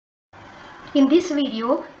In this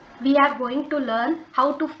video, we are going to learn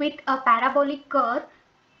how to fit a parabolic curve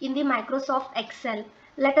in the Microsoft Excel.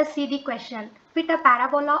 Let us see the question. Fit a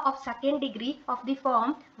parabola of second degree of the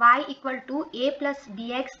form y equal to a plus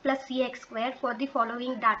bx plus cx square for the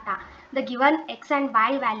following data. The given x and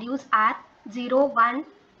y values are 0, 1,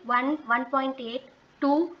 1, 1.8,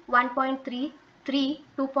 2, 1.3, 3,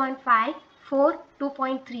 2.5, 4,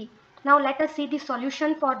 2.3. Now let us see the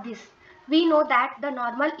solution for this. We know that the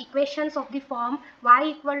normal equations of the form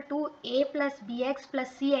y equal to a plus bx plus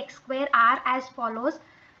cx square are as follows.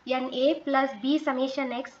 Na plus b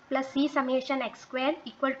summation x plus c summation x square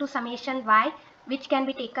equal to summation y, which can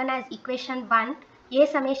be taken as equation 1. A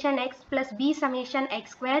summation x plus b summation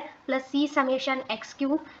x square plus c summation x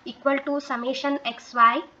cube equal to summation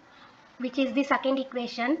xy, which is the second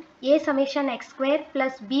equation. A summation x square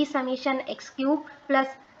plus b summation x cube plus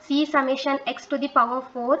c summation x to the power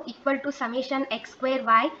 4 equal to summation x square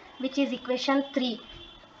y, which is equation 3.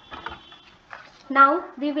 Now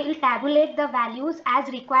we will tabulate the values as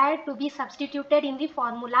required to be substituted in the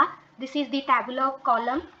formula. This is the tabular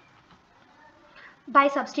column. By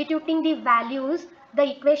substituting the values, the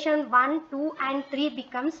equation 1, 2 and 3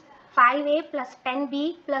 becomes 5a plus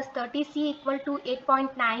 10b plus 30c equal to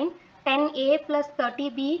 8.9, 10a plus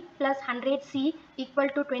 30b plus 100c equal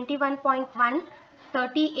to 21.1,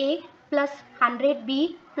 30a plus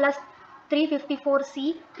 100b plus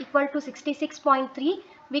 354c equal to 66.3,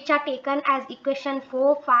 which are taken as equation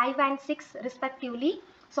 4, 5 and 6 respectively.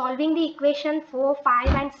 Solving the equation 4, 5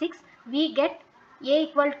 and 6, we get a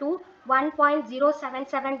equal to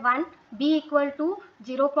 1.0771, b equal to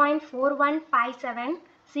 0.4157,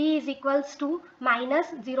 c is equals to minus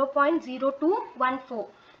 0.0214.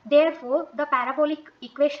 Therefore, the parabolic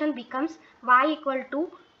equation becomes y equal to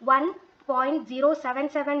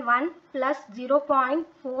 1.0771 plus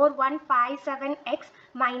 0.4157x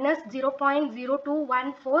minus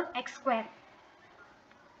 0.0214 x square.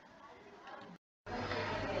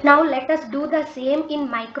 Now let us do the same in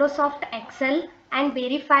Microsoft Excel and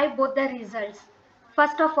verify both the results.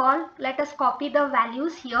 First of all, let us copy the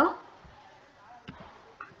values here.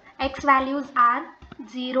 X values are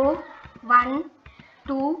 0, 1,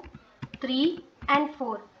 2, 3 and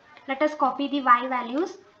 4. Let us copy the Y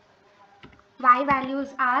values. Y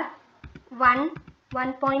values are 1,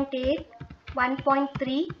 1.8,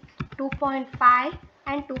 1.3, 2.5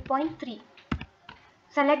 and 2.3.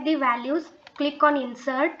 Select the values, click on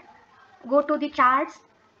insert, go to the charts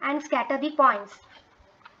and scatter the points.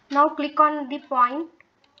 Now click on the point,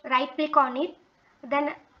 right click on it,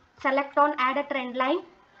 then select on add a trend line.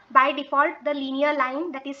 By default, the linear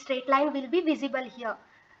line, that is straight line, will be visible here.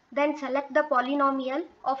 Then select the polynomial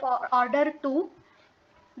of order 2.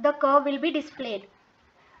 The curve will be displayed.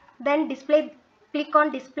 Then click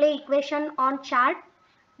on display equation on chart.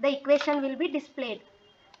 The equation will be displayed.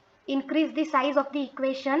 Increase the size of the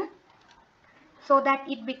equation so that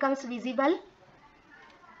it becomes visible.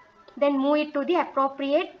 Then move it to the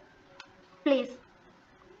appropriate place.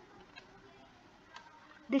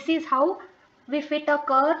 This is how we fit a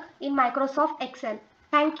curve in Microsoft Excel.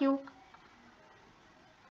 Thank you.